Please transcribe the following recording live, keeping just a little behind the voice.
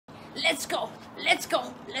let's go, let's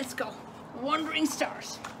go, let's go. Wandering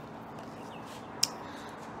stars.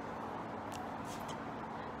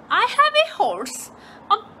 I have a horse,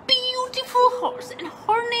 a beautiful horse, and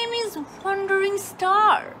her name is Wandering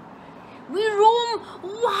Star. We roam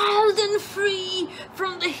wild and free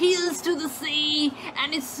from the hills to the sea,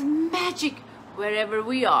 and it's magic wherever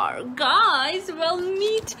we are. Guys, well,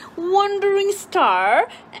 meet Wandering Star.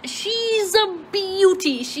 She's a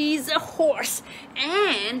beauty, she's a horse,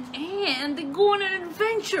 and they go on an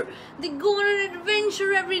adventure. They go on an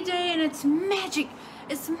adventure every day, and it's magic.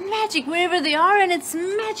 It's magic wherever they are, and it's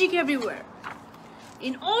magic everywhere.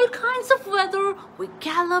 In all kinds of weather, we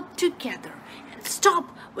gallop together and stop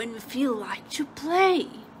when we feel like to play.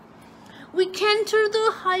 We canter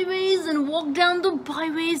the highways and walk down the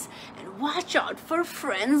byways and watch out for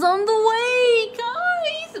friends on the way.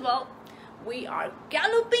 Guys, well, we are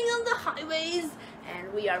galloping on the highways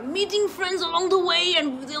and we are meeting friends along the way,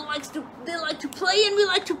 and they like to play and we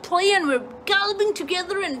like to play, and we're galloping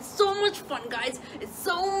together, and it's so much fun, guys. It's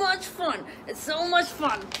so much fun. It's so much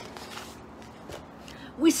fun.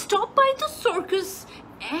 We stop by the circus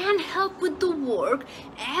and help with the work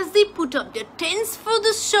as they put up their tents for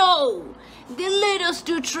the show. They let us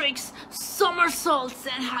do tricks, somersaults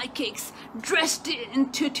and high kicks, dressed in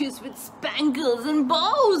tutus with spangles and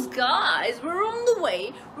bows. Guys, we're on the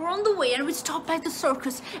way, and we stop by the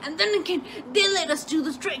circus, and then again they let us do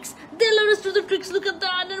the tricks. Look at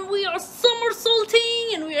that, and we are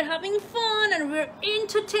somersaulting, and we are having fun, and we're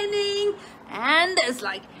entertaining, and there's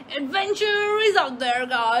like adventure is out there,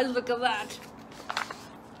 guys. Look at that.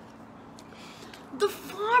 The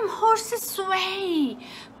farm horses sway,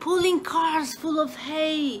 pulling cars full of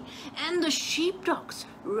hay, and the sheepdogs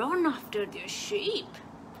run after their sheep.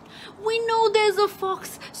 We know there's a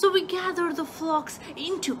fox, so we gather the flocks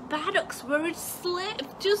into paddocks where it's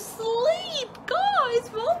safe to sleep.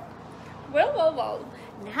 Guys, well.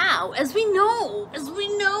 Now, as we know,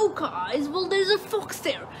 guys, well, there's a fox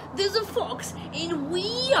there. There's a fox, and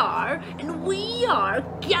we are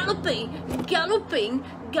galloping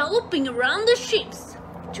around the ships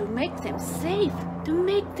to make them safe,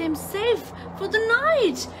 for the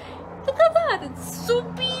night. Look at that, it's so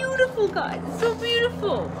beautiful, guys, it's so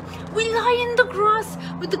beautiful. We lie in the grass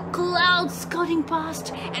with the clouds scudding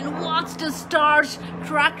past and watch the stars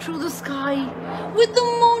crack through the sky. With the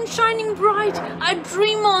moon shining bright, I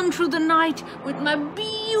dream on through the night with my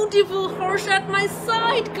beautiful horse at my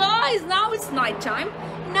side. Guys, now it's nighttime,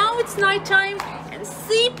 and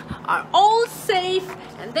sheep are all safe.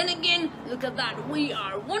 And then again, look at that, we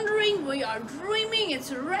are wandering, we are dreaming.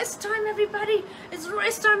 It's rest time, everybody. It's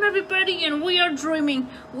rest time, everybody, and we are dreaming.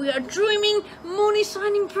 Moon is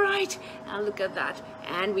shining bright, and look at that.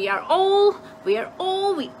 And we all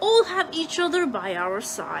have each other by our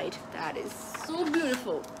side. That is so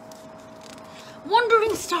beautiful.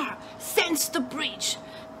 Wandering Star scents the breeze,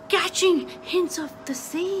 catching hints of the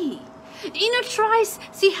sea. In a trice,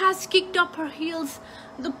 she has kicked up her heels.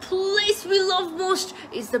 The place we love most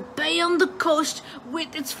is the bay on the coast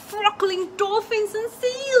with its frockling dolphins and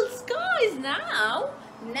seals. Guys, now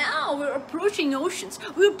we're approaching oceans.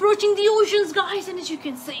 We're approaching the oceans, guys, and as you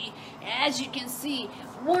can see,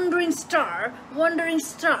 Wandering Star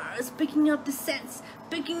is picking up the scents.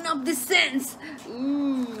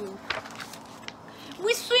 Ooh.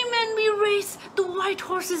 We swim and we race, the white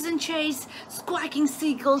horses in chase, squawking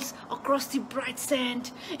seagulls across the bright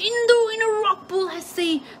sand. In a rock pool I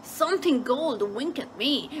see something gold wink at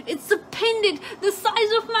me. It's a pendant the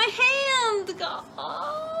size of my hand.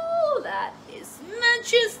 Oh, that is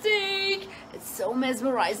majestic. It's so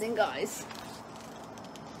mesmerizing, guys.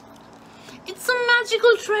 It's a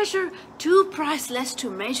magical treasure, too priceless to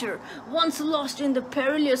measure, once lost in the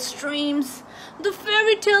perilous streams. The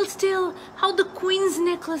fairy tales tell how the queen's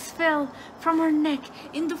necklace fell from her neck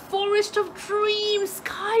in the forest of dreams.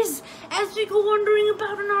 Guys, as we go wandering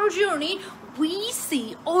about on our journey, we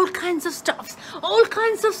see all kinds of stuffs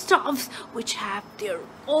which have their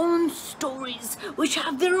own stories,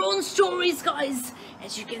 guys.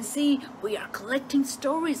 As you can see, we are collecting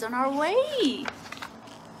stories on our way.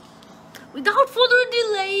 Without further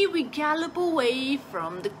delay, we gallop away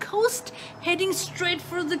from the coast, heading straight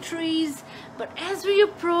for the trees. But as we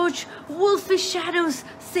approach, wolfish shadows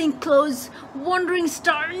sink close, Wandering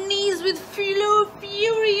Star knees with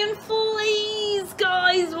fury and flees.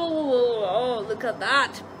 Guys, whoa, look at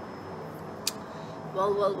that.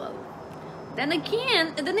 Well. Then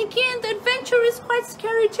again, the adventure is quite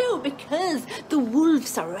scary too, because the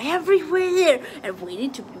wolves are everywhere, and we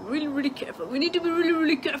need to be really careful.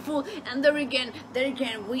 And there again,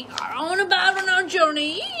 we are on our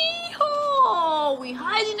journey. Yee-haw! Oh, we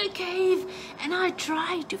hide in a cave and I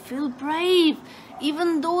try to feel brave.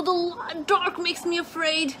 Even though the dark makes me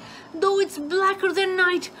afraid, though it's blacker than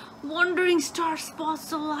night, wandering star spots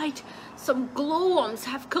the light. Some glowworms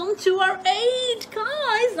have come to our aid,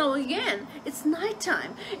 guys. Now again, it's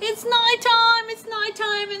nighttime. It's nighttime. It's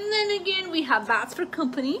nighttime. And then again, we have bats for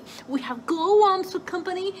company. We have glowworms for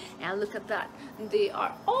company. And look at that. They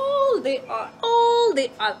are all there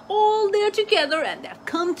together, and they've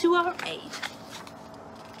come to our aid.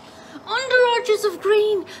 Under arches of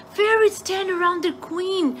green, fairies stand around their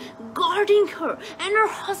queen, guarding her and her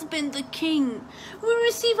husband the king. We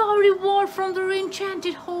receive our reward from their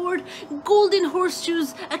enchanted horde, golden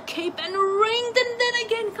horseshoes, a cape and a ring. Then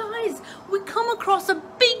again, guys, we come across a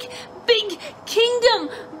big kingdom,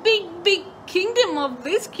 big kingdom of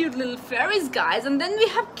these cute little fairies, guys. And then we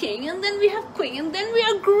have king, and then we have queen, and then we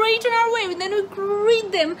are great on our way, and then we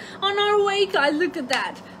greet them on our way, guys. Look at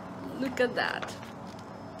that. Look at that.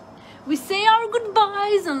 We say our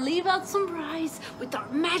goodbyes and leave out some rice. With our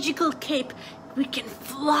magical cape, we can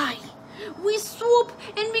fly. We swoop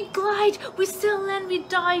and we glide. We sail and we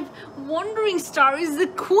dive. Wandering Star is the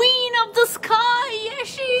queen of the sky. Yes,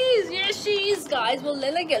 she is. Yes, she is, guys. Well,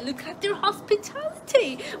 then again, look at their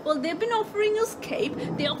hospitality. Well, they've been offering us cape.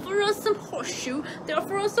 They offer us some horseshoe. They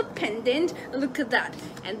offer us a pendant. Look at that.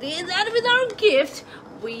 And they that with our gift.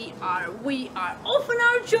 We are off on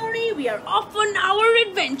our journey. We are off on our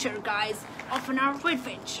adventure, guys. Off on our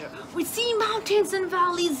adventure. We see mountains and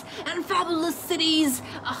valleys and fabulous cities.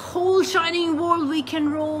 A whole shining world we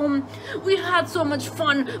can roam. We had so much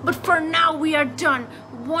fun, but for now we are done.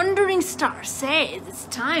 Wandering Star says it's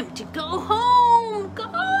time to go home,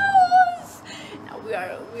 guys. Now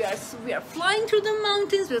we are flying through the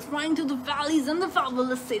mountains. We're flying through the valleys and the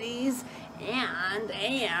fabulous cities.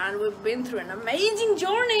 And we've been through an amazing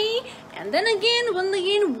journey. And then again,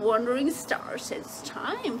 Wandering Star says it's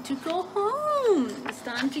time to go home. It's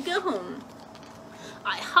time to go home.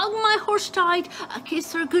 I hug my horse tight, I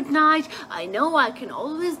kiss her goodnight. I know I can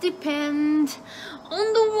always depend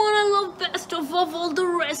on the one I love best above all the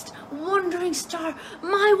rest. Wandering Star,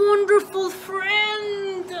 my wonderful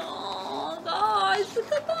friend. Oh, guys,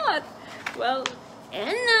 look at that. Well,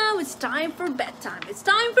 and now it's time for bedtime. It's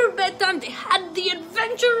time for bedtime. They had the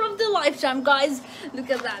adventure of their lifetime, guys. Look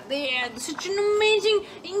at that. They had such an amazing,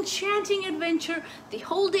 enchanting adventure. The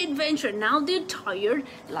whole day adventure. Now they're tired,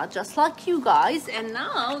 just like you guys. And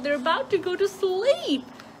now they're about to go to sleep.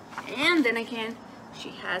 And then again,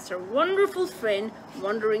 she has her wonderful friend,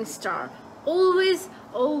 Wandering Star. Always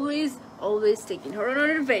taking her on an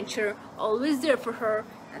adventure. Always there for her.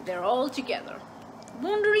 And they're all together.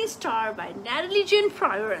 Wandering Star by Natalie Jane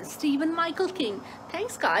Pryor and Stephen Michael King.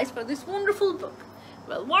 Thanks, guys, for this wonderful book.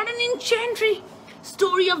 Well, what an enchanting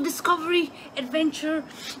story of discovery, adventure,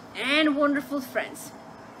 and wonderful friends.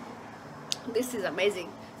 This is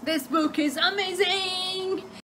amazing. This book is amazing.